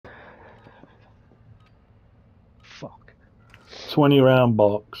20 round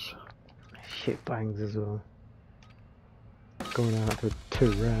box. Shit bangs as well. Going out for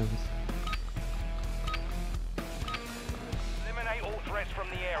 2 rounds. Eliminate all threats from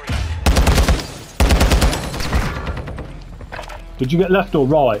the area. Did you get left or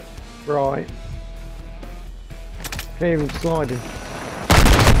right? Right. Can't even sliding.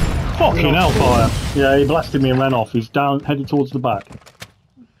 Fucking hellfire! Yeah, he blasted me and ran off. He's down, headed towards the back.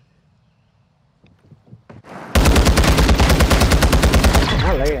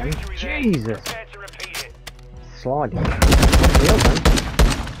 Hello, Jesus! Prepare to repeat it. Sliding. Real man.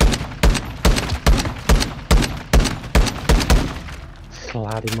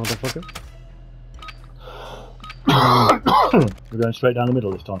 Sliding motherfucker. We're going straight down the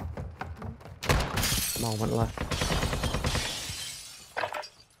middle this time. Mine went left.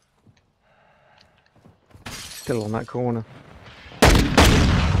 Still on that corner.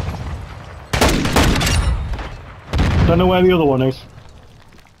 Don't know where the other one is.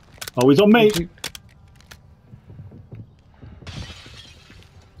 Oh, he's on me!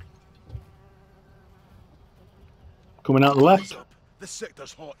 Coming out the left. This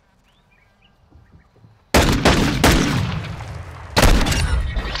sector's hot.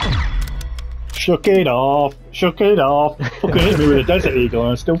 Shook it off. Shook it off. Fucking hit me with a Desert Eagle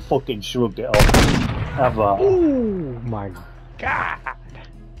and I still fucking shrugged it off. Have that. Oh my god!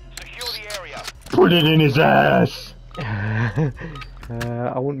 Secure the area. Put it in his ass!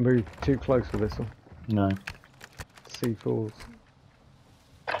 I wouldn't move too close with this one. No. C4s.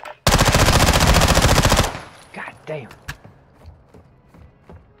 God damn.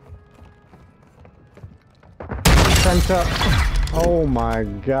 Centre. Oh my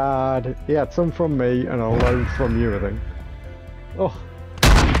god. He had some from me and a load from you, I think. Oh.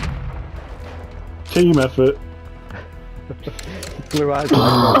 Team effort. Blew out his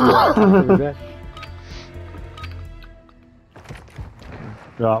leg.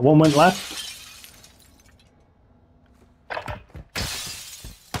 Right, one went left.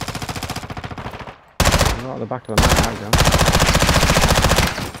 Right at the back of the map now,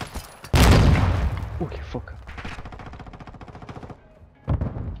 oh, you fucker.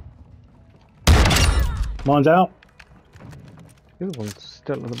 Mine's out. The other one's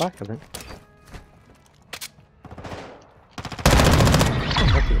still at the back, I think.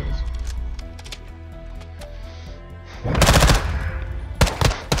 That's it is.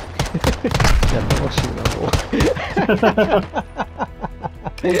 Yeah, but I'll shoot that ball.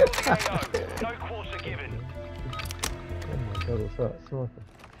 No quarter given. Oh my god, what's that? Sniper.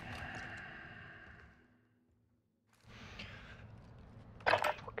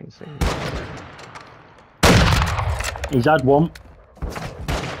 Fucking see. He's had one.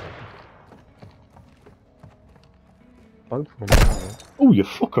 Both of them. Oh, you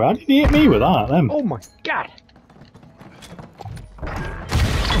fucker. How did he hit me with that, then? Oh my god!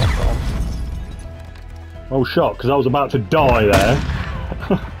 Well shot, because I was about to die there.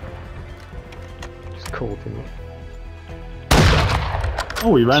 Just caught him.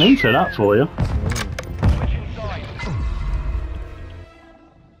 Oh, he ran into that for you. Switch inside.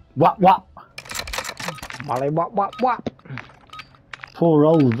 Whap, whap. Molly, whap, whap, whap! Poor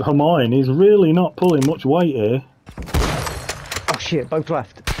old Hermione, he's really not pulling much weight here. Oh shit, both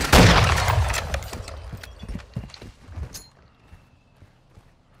left.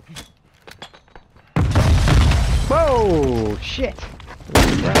 Whoa, shit!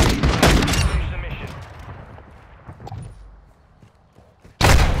 Finish the mission.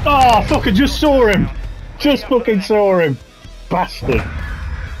 Oh, fuck, I just saw him! Just fucking saw him! Bastard!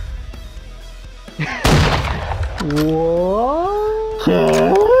 What?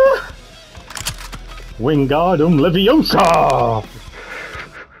 Wingardium Leviosa!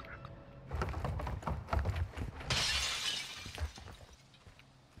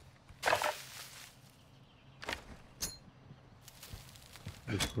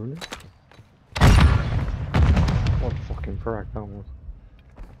 What fucking frag that was.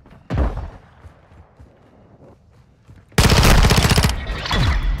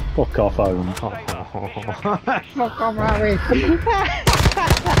 Fuck off, Owen. Fuck off, Harry!